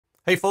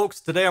Hey folks,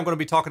 today I'm going to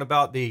be talking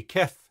about the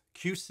KEF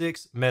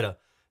Q6 Meta.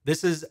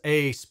 This is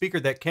a speaker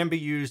that can be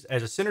used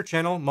as a center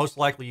channel. Most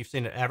likely you've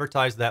seen it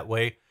advertised that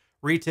way.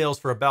 Retails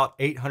for about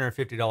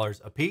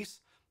 $850 a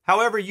piece.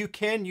 However, you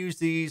can use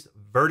these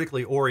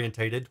vertically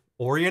oriented,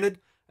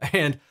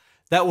 and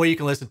that way you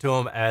can listen to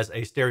them as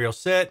a stereo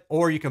set,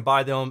 or you can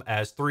buy them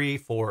as 3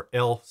 for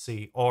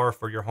LCR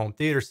for your home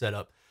theater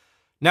setup.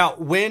 Now,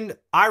 when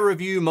I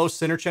review most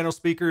center channel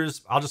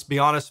speakers, I'll just be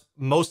honest,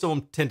 most of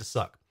them tend to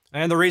suck.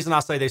 And the reason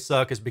I say they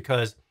suck is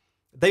because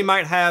they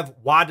might have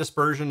wide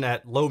dispersion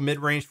at low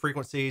mid-range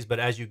frequencies, but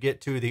as you get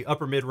to the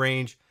upper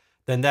mid-range,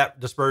 then that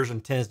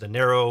dispersion tends to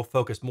narrow,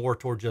 focus more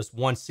toward just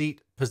one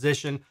seat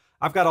position.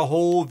 I've got a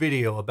whole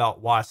video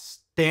about why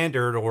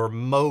standard or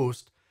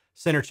most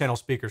center channel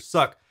speakers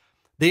suck.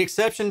 The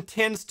exception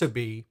tends to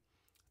be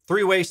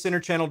three-way center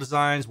channel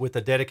designs with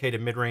a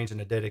dedicated mid-range and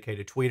a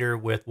dedicated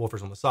tweeter with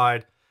woofers on the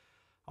side.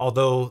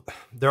 Although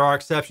there are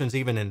exceptions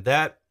even in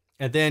that.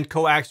 And then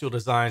coaxial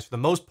designs, for the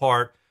most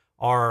part,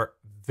 are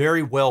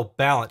very well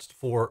balanced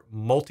for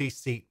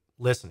multi-seat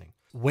listening.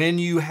 When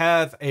you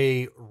have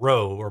a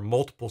row or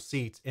multiple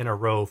seats in a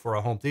row for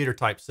a home theater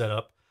type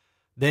setup,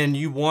 then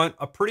you want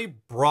a pretty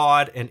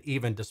broad and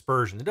even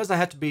dispersion. It doesn't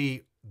have to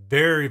be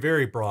very,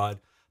 very broad,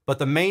 but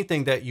the main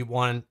thing that you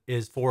want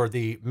is for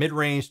the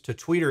mid-range to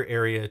tweeter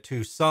area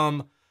to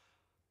sum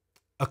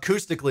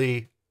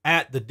acoustically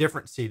at the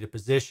different seated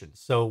positions.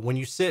 So when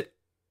you sit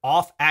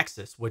off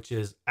axis, which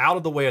is out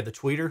of the way of the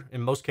tweeter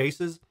in most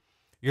cases,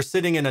 you're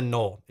sitting in a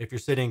null if you're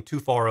sitting too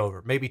far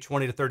over. Maybe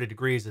 20 to 30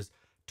 degrees is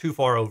too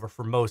far over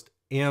for most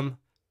MTM.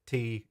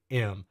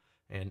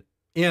 And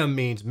M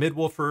means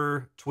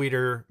midwoofer,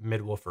 tweeter,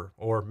 midwoofer,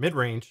 or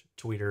mid-range,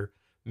 tweeter,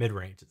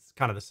 mid-range. It's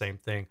kind of the same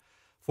thing.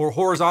 For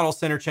horizontal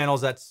center channels,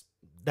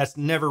 that's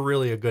never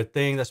really a good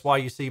thing. That's why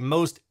you see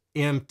most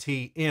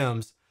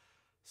MTMs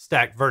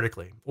stacked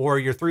vertically. Or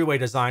your three-way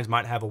designs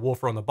might have a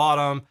woofer on the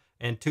bottom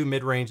and two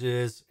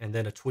mid-ranges, and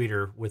then a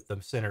tweeter with the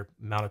center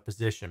mounted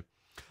position.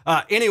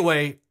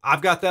 Anyway,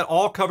 I've got that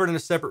all covered in a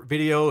separate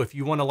video. If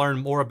you want to learn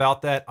more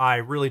about that, I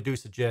really do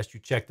suggest you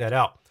check that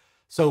out.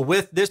 So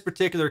with this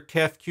particular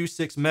KEF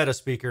Q6 Meta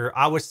speaker,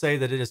 I would say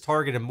that it is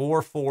targeted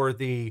more for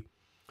the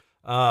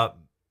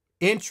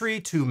entry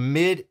to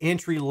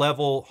mid-entry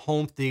level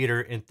home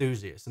theater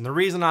enthusiasts. And the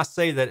reason I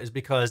say that is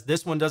because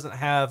this one doesn't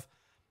have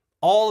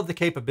all of the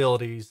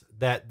capabilities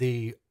that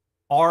the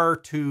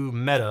R2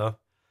 Meta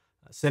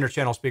center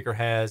channel speaker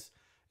has,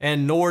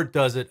 and nor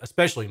does it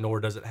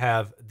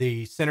have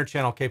the center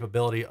channel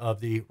capability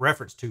of the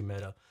reference 2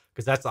 Meta,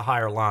 because that's a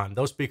higher line.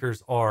 Those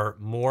speakers are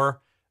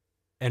more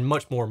and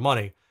much more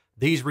money.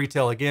 These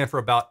retail again for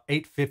about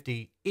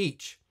 $850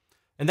 each.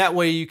 And that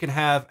way you can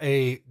have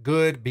a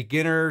good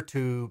beginner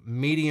to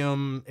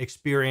medium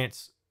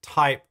experience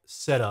type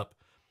setup.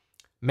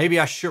 Maybe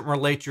I shouldn't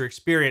relate your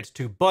experience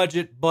to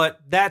budget, but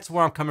that's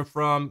where I'm coming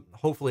from.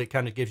 Hopefully it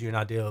kind of gives you an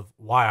idea of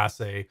why I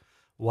say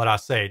what I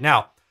say.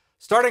 Now,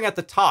 starting at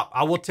the top,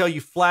 I will tell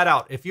you flat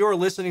out, if you're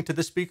listening to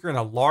this speaker in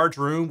a large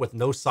room with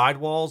no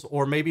sidewalls,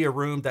 or maybe a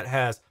room that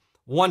has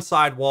one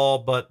sidewall,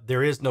 but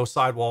there is no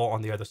sidewall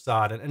on the other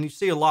side, and you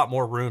see a lot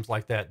more rooms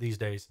like that these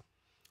days,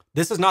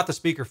 this is not the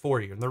speaker for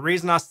you. And the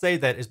reason I say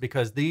that is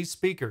because these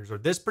speakers, or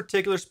this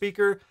particular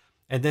speaker,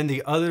 and then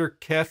the other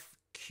KEF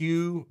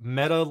Q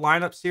Meta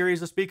lineup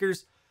series of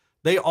speakers,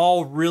 they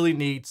all really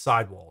need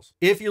sidewalls.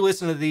 If you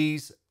listen to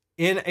these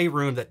in a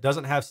room that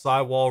doesn't have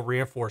sidewall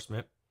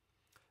reinforcement,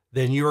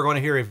 then you are going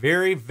to hear a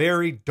very,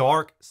 very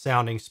dark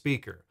sounding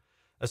speaker,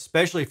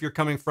 especially if you're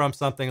coming from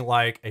something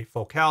like a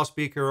Focal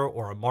speaker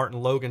or a Martin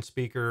Logan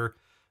speaker,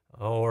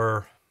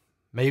 or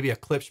maybe a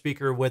clip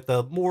speaker with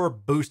a more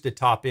boosted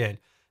top end.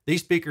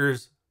 These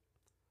speakers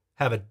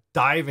have a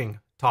diving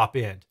top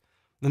end.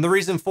 And the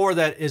reason for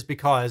that is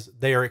because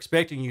they are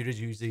expecting you to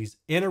use these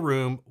in a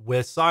room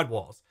with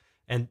sidewalls.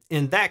 And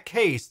in that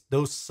case,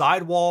 those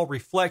sidewall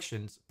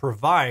reflections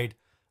provide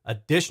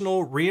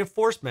additional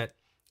reinforcement,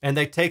 and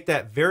they take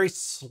that very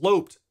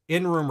sloped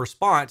in-room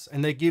response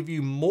and they give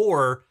you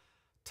more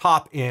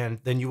top end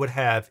than you would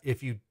have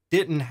if you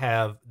didn't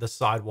have the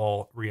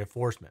sidewall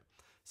reinforcement.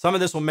 Some of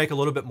this will make a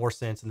little bit more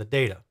sense in the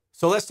data.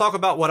 So let's talk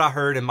about what I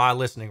heard in my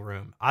listening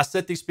room. I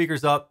set these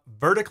speakers up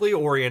vertically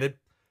oriented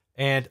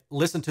and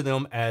listened to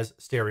them as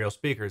stereo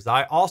speakers.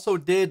 I also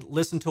did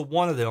listen to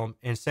one of them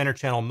in center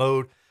channel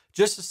mode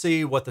just to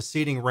see what the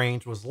seating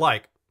range was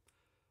like.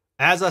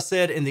 As I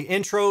said in the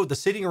intro, the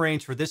seating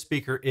range for this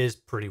speaker is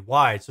pretty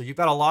wide. So you've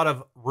got a lot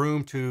of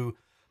room to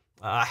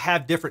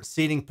have different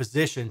seating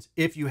positions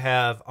if you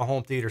have a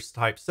home theater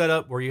type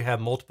setup where you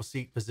have multiple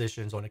seat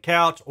positions on a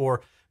couch,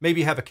 or maybe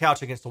you have a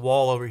couch against the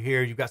wall over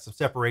here. You've got some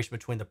separation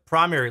between the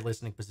primary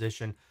listening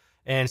position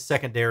and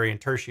secondary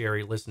and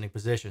tertiary listening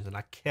positions. And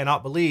I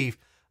cannot believe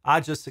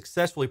I just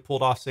successfully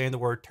pulled off saying the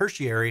word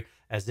tertiary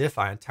as if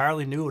I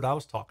entirely knew what I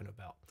was talking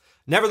about.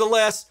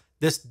 Nevertheless,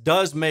 this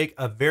does make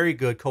a very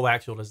good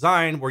coaxial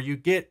design where you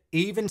get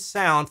even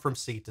sound from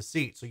seat to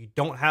seat. So you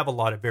don't have a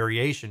lot of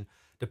variation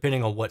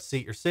depending on what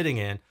seat you're sitting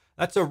in.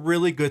 That's a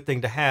really good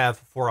thing to have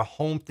for a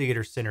home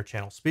theater center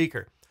channel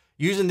speaker.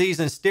 Using these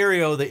in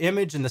stereo, the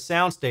image and the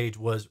soundstage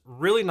was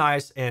really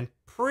nice and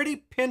pretty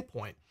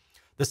pinpoint.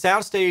 The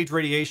soundstage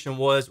radiation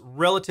was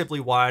relatively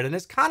wide, and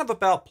it's kind of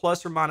about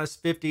plus or minus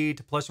 50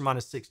 to plus or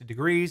minus 60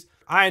 degrees.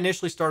 I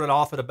initially started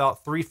off at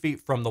about 3 feet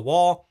from the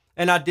wall,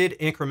 and I did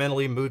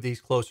incrementally move these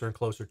closer and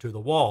closer to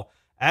the wall.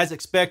 As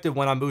expected,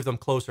 when I moved them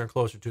closer and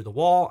closer to the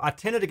wall, I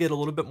tended to get a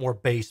little bit more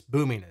bass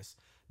boominess.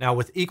 Now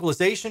with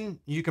equalization,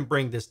 you can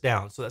bring this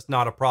down, so that's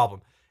not a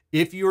problem.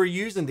 If you are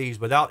using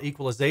these without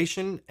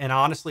equalization, and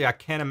honestly, I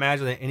can't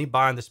imagine that anybody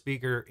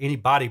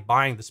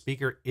buying the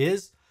speaker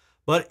is,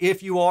 but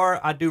if you are,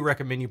 I do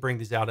recommend you bring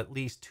these out at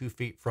least 2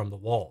 feet from the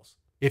walls.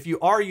 If you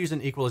are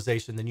using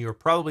equalization, then you are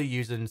probably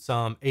using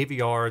some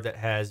AVR that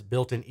has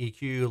built-in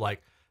EQ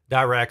like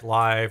Direct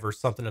Live or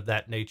something of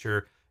that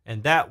nature,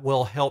 and that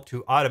will help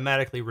to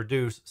automatically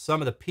reduce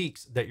some of the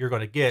peaks that you're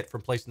going to get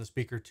from placing the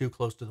speaker too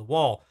close to the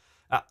wall.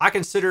 I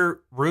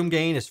consider room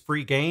gain as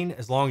free gain.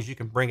 As long as you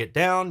can bring it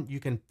down,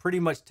 you can pretty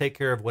much take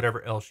care of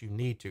whatever else you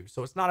need to.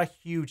 So it's not a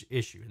huge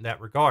issue in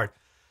that regard.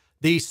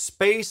 The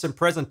space and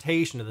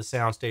presentation of the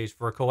soundstage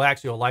for a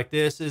coaxial like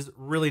this is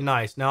really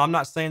nice. Now, I'm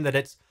not saying that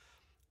it's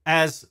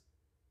as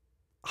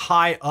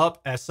high up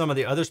as some of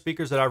the other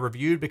speakers that I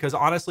reviewed, because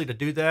honestly, to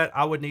do that,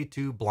 I would need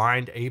to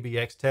blind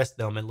ABX test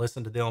them and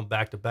listen to them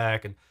back to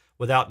back and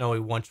without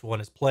knowing which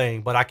one is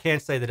playing. But I can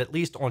say that at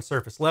least on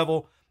surface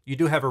level, you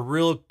do have a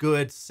real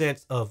good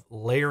sense of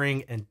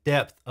layering and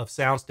depth of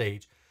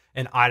soundstage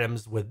and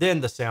items within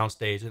the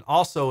soundstage. And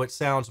also it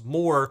sounds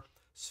more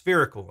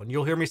spherical. And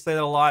you'll hear me say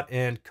that a lot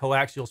in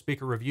coaxial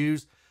speaker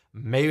reviews.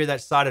 Maybe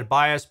that's sided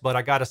bias, but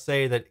I got to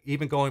say that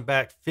even going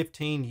back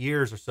 15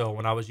 years or so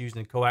when I was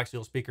using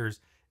coaxial speakers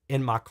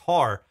in my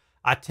car,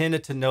 I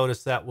tended to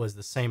notice that was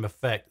the same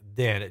effect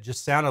then. It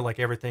just sounded like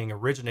everything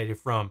originated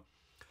from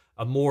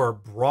a more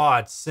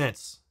broad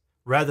sense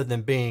rather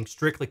than being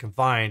strictly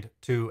confined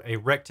to a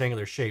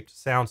rectangular shaped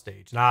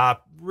soundstage. And I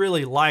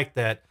really like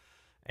that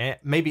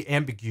maybe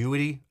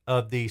ambiguity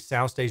of the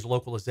soundstage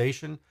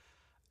localization.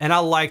 And I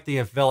like the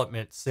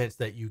envelopment sense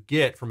that you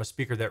get from a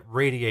speaker that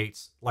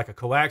radiates like a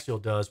coaxial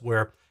does,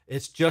 where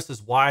it's just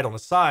as wide on the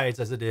sides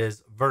as it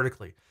is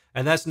vertically.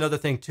 And that's another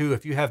thing too,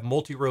 if you have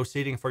multi-row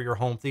seating for your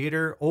home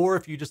theater, or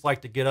if you just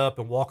like to get up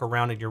and walk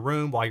around in your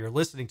room while you're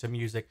listening to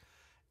music,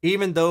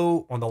 even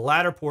though on the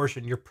latter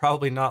portion, you're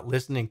probably not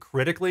listening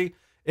critically,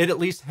 it at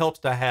least helps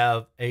to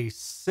have a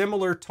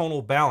similar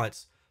tonal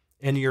balance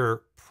in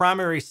your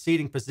primary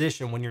seating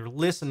position when you're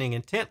listening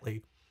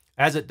intently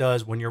as it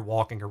does when you're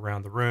walking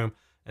around the room,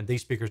 and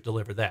these speakers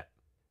deliver that.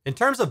 In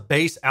terms of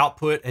bass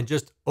output and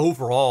just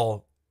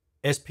overall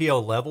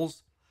SPO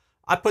levels,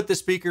 I put the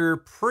speaker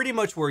pretty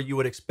much where you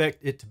would expect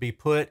it to be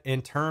put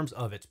in terms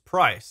of its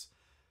price.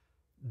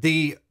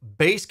 The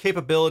bass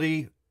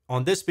capability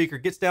on this speaker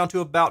gets down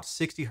to about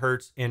 60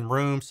 hertz in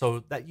room,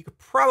 so that you could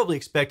probably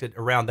expect it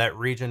around that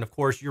region. Of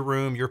course, your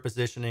room, your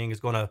positioning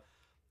is going to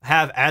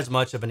have as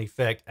much of an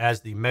effect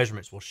as the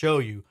measurements will show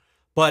you,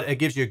 but it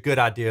gives you a good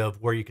idea of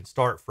where you can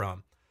start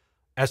from.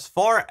 As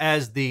far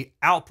as the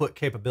output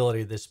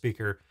capability of this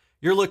speaker,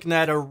 you're looking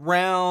at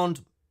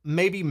around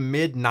maybe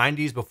mid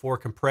 90s before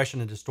compression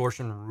and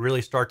distortion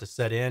really start to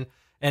set in.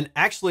 And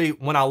actually,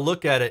 when I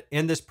look at it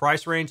in this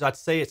price range, I'd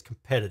say it's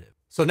competitive.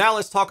 So now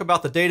let's talk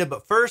about the data,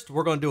 but first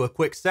we're going to do a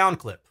quick sound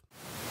clip.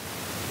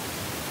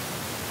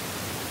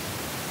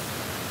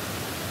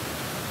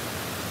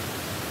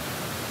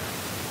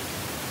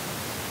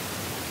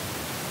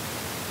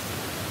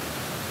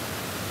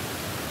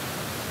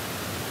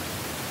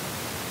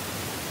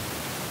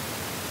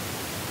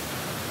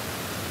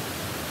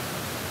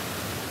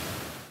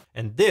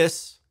 And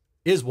this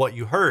is what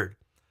you heard.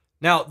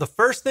 Now, the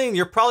first thing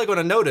you're probably going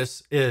to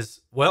notice is,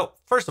 well,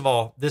 first of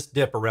all, this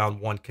dip around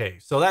 1K.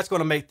 So that's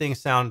going to make things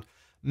sound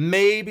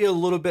maybe a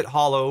little bit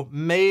hollow,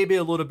 maybe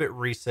a little bit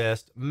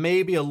recessed,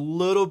 maybe a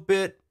little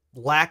bit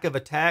lack of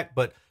attack,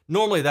 but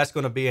normally that's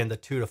going to be in the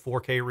 2 to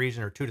 4K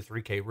region, or 2 to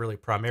 3K really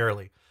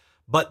primarily.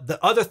 But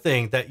the other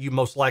thing that you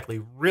most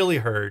likely really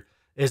heard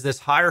is this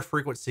higher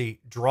frequency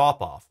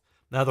drop off.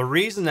 Now, the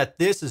reason that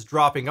this is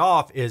dropping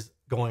off is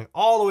going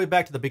all the way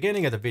back to the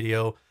beginning of the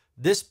video.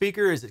 This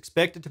speaker is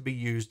expected to be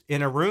used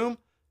in a room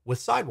with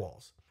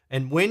sidewalls.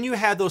 And when you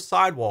have those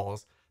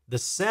sidewalls, the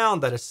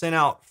sound that is sent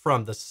out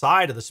from the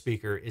side of the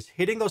speaker is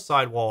hitting those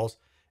sidewalls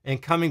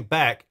and coming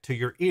back to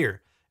your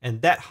ear.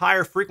 And that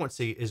higher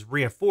frequency is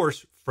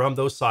reinforced from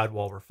those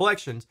sidewall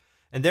reflections.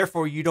 And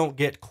therefore, you don't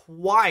get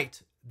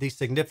quite the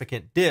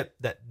significant dip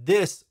that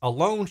this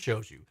alone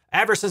shows you.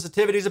 Average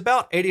sensitivity is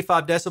about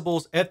 85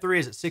 decibels. F3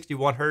 is at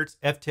 61 hertz.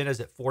 F10 is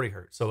at 40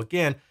 hertz. So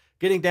again,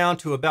 getting down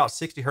to about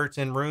 60 hertz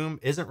in room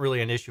isn't really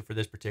an issue for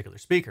this particular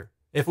speaker.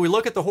 If we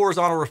look at the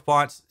horizontal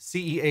response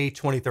CEA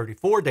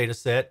 2034 data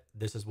set,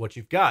 this is what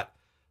you've got.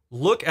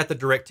 Look at the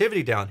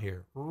directivity down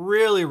here.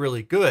 Really,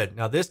 really good.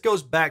 Now, this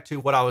goes back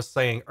to what I was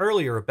saying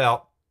earlier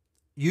about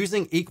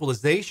using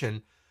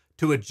equalization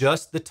to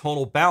adjust the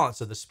tonal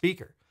balance of the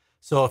speaker.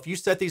 So if you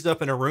set these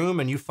up in a room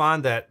and you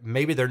find that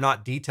maybe they're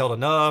not detailed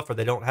enough, or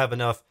they don't have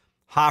enough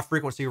high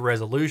frequency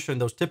resolution,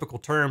 those typical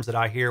terms that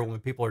I hear when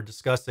people are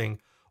discussing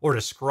or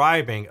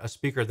describing a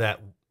speaker that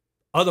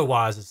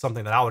otherwise is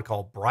something that I would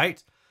call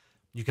bright,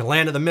 you can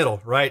land in the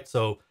middle, right?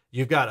 So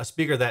you've got a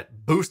speaker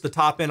that boosts the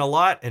top end a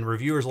lot and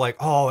reviewers are like,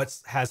 oh,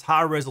 it has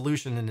high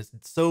resolution and it's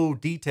so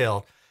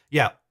detailed.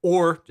 Yeah,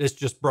 or it's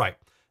just bright.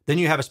 Then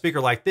you have a speaker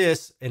like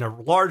this in a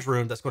large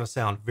room that's going to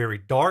sound very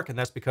dark, and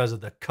that's because of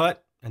the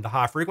cut and the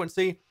high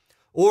frequency.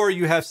 Or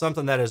you have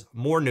something that is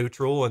more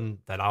neutral and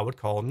that I would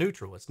call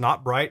neutral. It's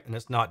not bright and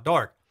it's not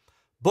dark.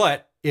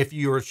 But if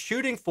you're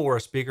shooting for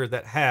a speaker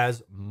that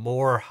has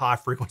more high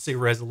frequency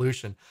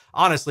resolution,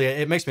 honestly,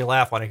 it makes me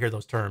laugh when I hear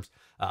those terms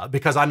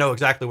because I know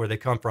exactly where they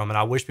come from. And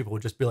I wish people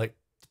would just be like,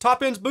 the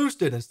top end's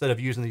boosted instead of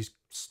using these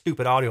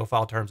stupid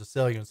audiophile terms to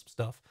sell you and some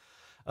stuff.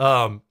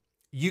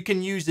 You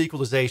can use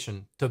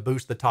equalization to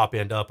boost the top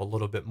end up a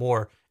little bit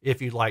more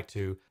if you'd like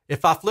to.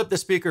 If I flip the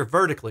speaker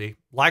vertically,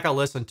 like I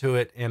listened to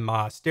it in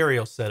my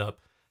stereo setup,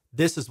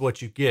 this is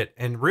what you get.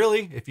 And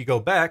really, if you go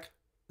back,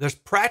 there's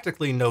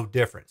practically no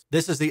difference.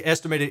 This is the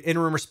estimated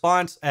in-room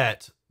response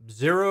at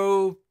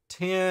 0,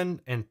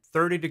 10, and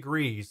 30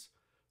 degrees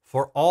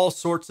for all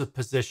sorts of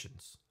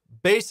positions.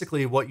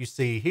 Basically, what you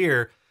see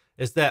here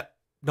is that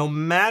no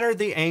matter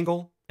the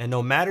angle and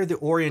no matter the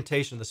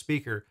orientation of the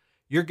speaker,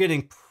 you're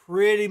getting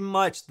pretty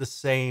much the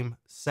same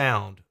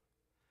sound.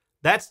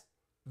 That's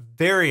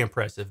very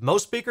impressive.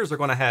 Most speakers are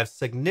going to have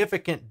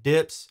significant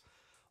dips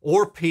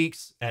or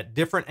peaks at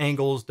different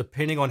angles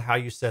depending on how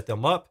you set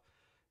them up.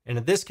 And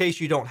in this case,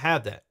 you don't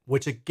have that,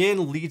 which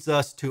again leads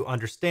us to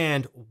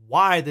understand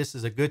why this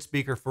is a good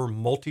speaker for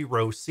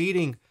multi-row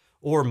seating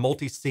or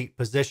multi-seat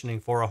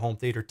positioning for a home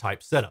theater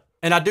type setup.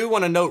 And I do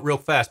want to note real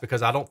fast,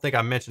 because I don't think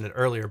I mentioned it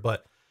earlier,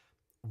 but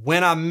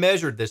when I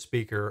measured this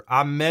speaker,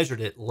 I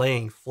measured it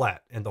laying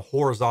flat in the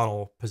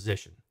horizontal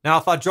position. Now,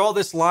 if I draw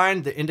this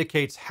line that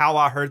indicates how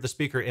I heard the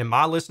speaker in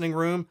my listening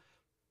room,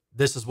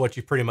 this is what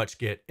you pretty much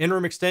get.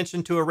 In-room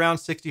extension to around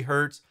 60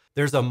 hertz.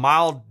 There's a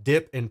mild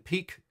dip and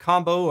peak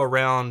combo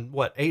around,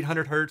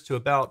 800 hertz to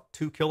about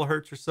 2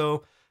 kilohertz or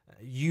so.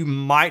 You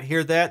might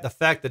hear that. The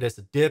fact that it's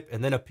a dip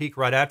and then a peak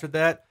right after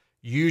that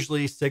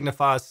usually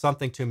signifies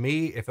something to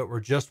me. If it were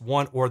just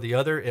one or the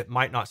other, it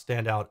might not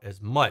stand out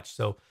as much.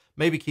 So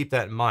maybe keep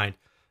that in mind.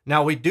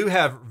 Now, we do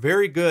have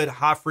very good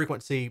high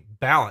frequency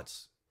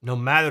balance, no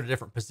matter the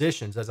different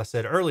positions, as I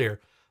said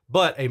earlier,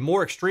 but a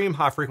more extreme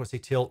high frequency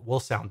tilt will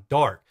sound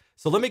dark.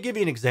 So let me give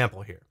you an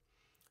example here.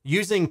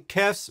 Using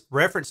KEF's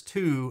reference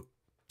 2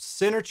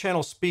 center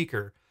channel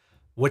speaker,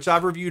 which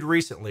I've reviewed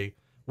recently,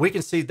 we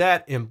can see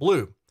that in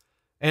blue.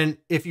 And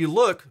if you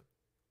look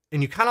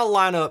and you kind of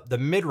line up the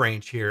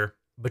mid-range here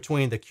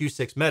between the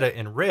Q6 Meta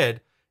in red,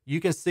 you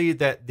can see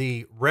that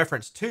the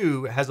reference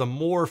 2 has a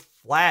more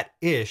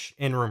flat-ish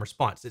in-room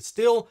response. It's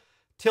still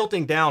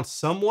tilting down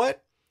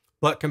somewhat,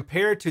 but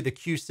compared to the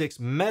Q6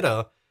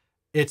 Meta,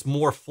 it's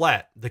more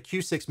flat. The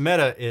Q6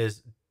 Meta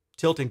is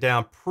tilting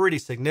down pretty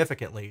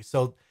significantly.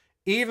 So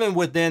even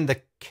within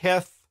the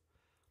KEF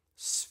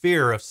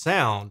sphere of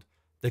sound,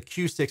 the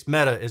Q6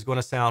 Meta is going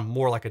to sound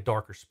more like a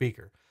darker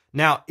speaker.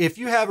 Now, if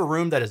you have a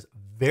room that is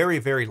very,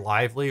 very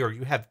lively, or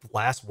you have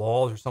glass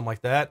walls or something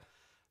like that,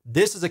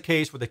 this is a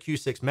case where the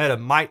Q6 Meta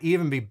might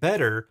even be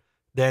better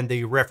than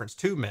the reference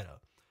 2 Meta.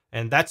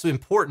 And that's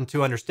important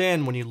to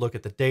understand when you look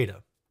at the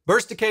data.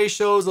 Burst decay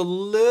shows a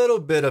little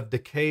bit of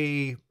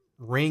decay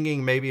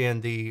ringing maybe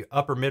in the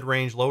upper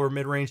mid-range, lower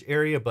mid-range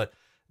area, but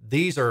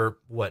these are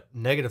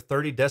negative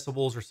 30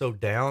 decibels or so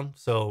down.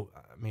 So,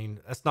 I mean,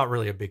 that's not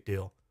really a big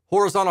deal.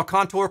 Horizontal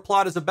contour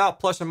plot is about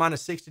plus or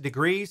minus 60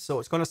 degrees. So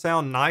it's going to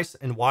sound nice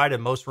and wide in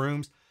most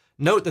rooms.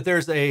 Note that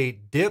there's a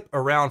dip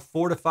around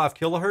 4 to 5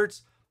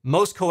 kilohertz.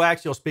 Most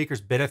coaxial speakers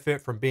benefit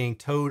from being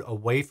towed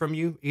away from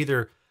you,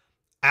 either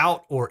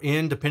out or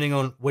in, depending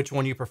on which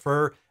one you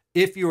prefer.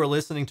 If you are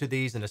listening to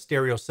these in a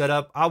stereo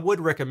setup, I would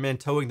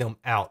recommend towing them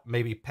out,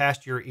 maybe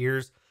past your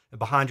ears and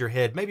behind your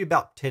head, maybe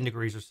about 10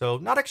 degrees or so.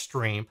 Not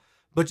extreme,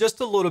 but just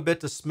a little bit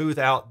to smooth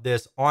out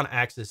this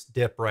on-axis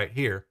dip right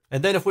here.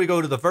 And then if we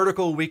go to the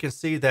vertical, we can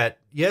see that,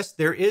 yes,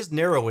 there is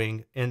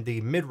narrowing in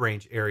the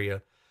mid-range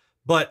area,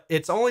 but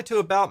it's only to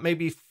about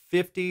maybe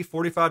 50,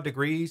 45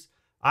 degrees.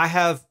 I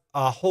have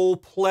a whole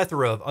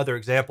plethora of other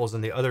examples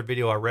in the other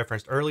video I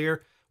referenced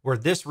earlier, where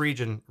this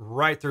region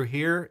right through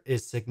here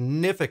is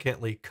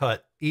significantly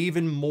cut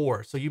even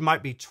more. So you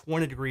might be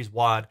 20 degrees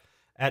wide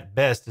at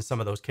best in some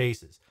of those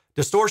cases.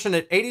 Distortion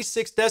at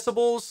 86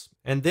 decibels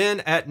and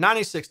then at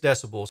 96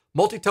 decibels.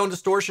 Multi-tone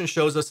distortion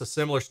shows us a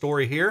similar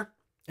story here.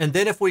 And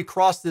then if we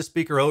cross this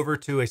speaker over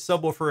to a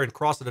subwoofer and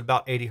cross it at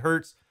about 80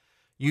 hertz,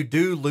 you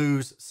do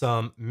lose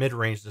some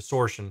mid-range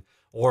distortion,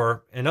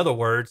 or in other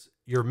words,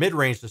 your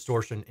mid-range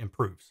distortion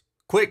improves.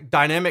 Quick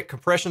dynamic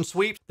compression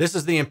sweep. This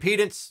is the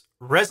impedance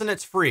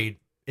resonance free.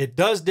 It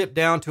does dip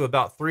down to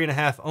about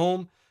 3.5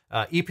 ohm.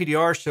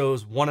 EPDR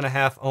shows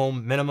 1.5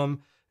 ohm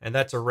minimum, and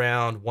that's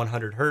around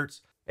 100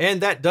 hertz.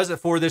 And that does it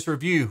for this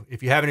review.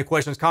 If you have any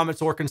questions,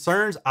 comments, or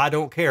concerns, I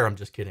don't care. I'm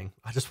just kidding.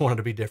 I just wanted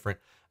to be different.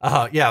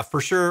 Yeah,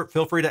 for sure.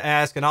 Feel free to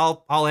ask, and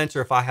I'll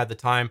answer if I have the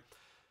time.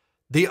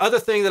 The other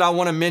thing that I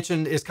want to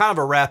mention is kind of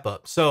a wrap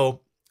up. So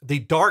the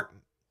dark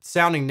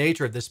sounding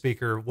nature of this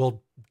speaker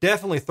will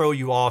definitely throw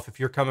you off if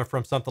you're coming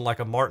from something like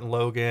a Martin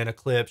Logan, a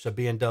Klipsch, a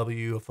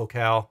B&W, a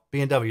Focal.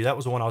 B&W, that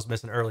was the one I was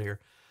missing earlier.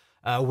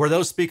 Where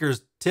those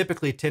speakers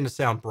typically tend to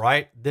sound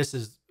bright. This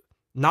is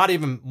not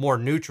even more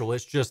neutral.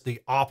 It's just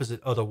the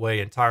opposite other way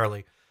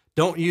entirely.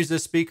 Don't use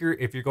this speaker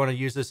if you're going to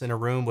use this in a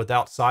room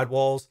without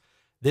sidewalls.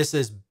 This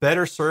is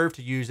better served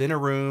to use in a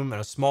room, in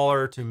a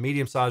smaller to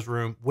medium-sized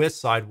room with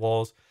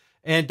sidewalls.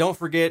 And don't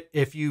forget,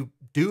 if you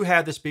do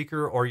have the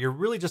speaker or you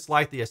really just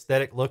like the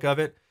aesthetic look of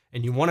it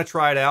and you want to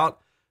try it out,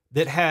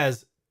 that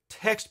has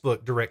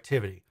textbook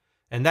directivity.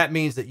 And that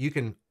means that you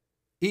can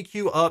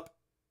EQ up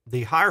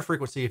the higher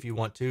frequency if you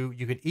want to.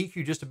 You can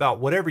EQ just about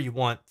whatever you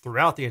want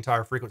throughout the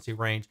entire frequency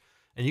range.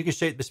 And you can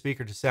shape the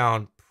speaker to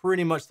sound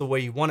pretty much the way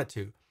you want it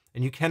to.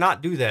 And you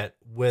cannot do that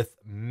with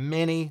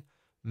many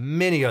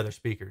other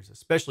speakers,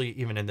 especially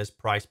even in this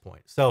price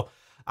point. So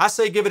I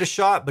say give it a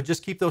shot, but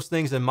just keep those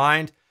things in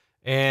mind.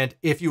 And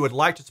if you would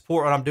like to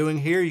support what I'm doing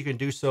here, you can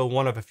do so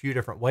one of a few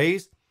different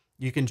ways.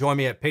 You can join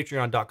me at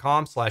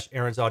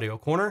patreon.com/Erin's Audio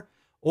Corner,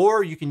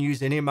 or you can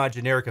use any of my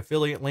generic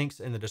affiliate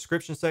links in the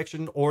description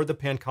section or the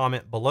pinned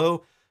comment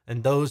below.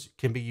 And those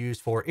can be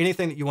used for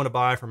anything that you want to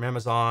buy from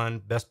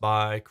Amazon, Best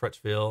Buy,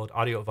 Crutchfield,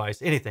 Audio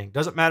Advice, anything.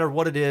 Doesn't matter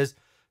what it is.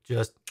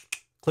 Just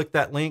click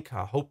that link.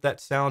 I hope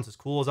that sounds as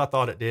cool as I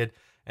thought it did.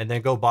 And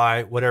then go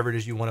buy whatever it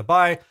is you want to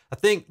buy. I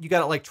think you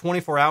got it like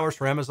 24 hours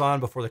for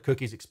Amazon before the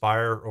cookies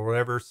expire or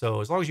whatever.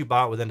 So as long as you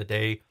buy it within a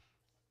day,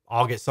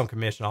 I'll get some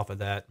commission off of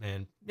that.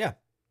 And yeah,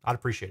 I'd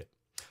appreciate it.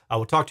 I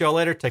will talk to y'all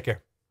later. Take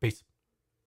care. Peace.